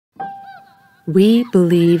We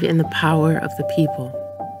believe in the power of the people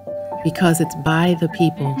because it's by the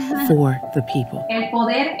people, for the people. El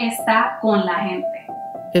poder está con la gente.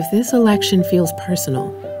 If this election feels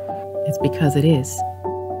personal, it's because it is.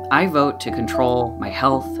 I vote to control my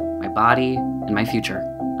health, my body, and my future.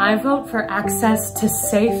 I vote for access to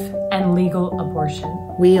safe and legal abortion.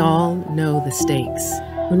 We all know the stakes.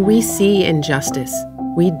 When we see injustice,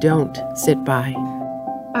 we don't sit by.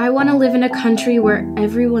 I want to live in a country where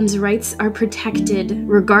everyone's rights are protected,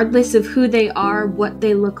 regardless of who they are, what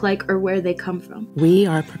they look like, or where they come from. We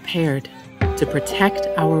are prepared to protect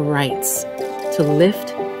our rights, to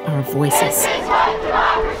lift our voices.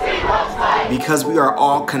 Because we are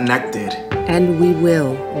all connected. And we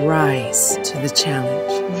will rise to the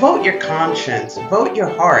challenge. Vote your conscience, vote your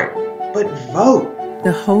heart, but vote.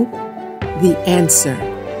 The hope, the answer,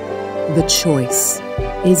 the choice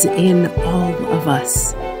is in all of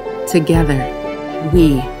us. Together,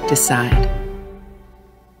 we decide.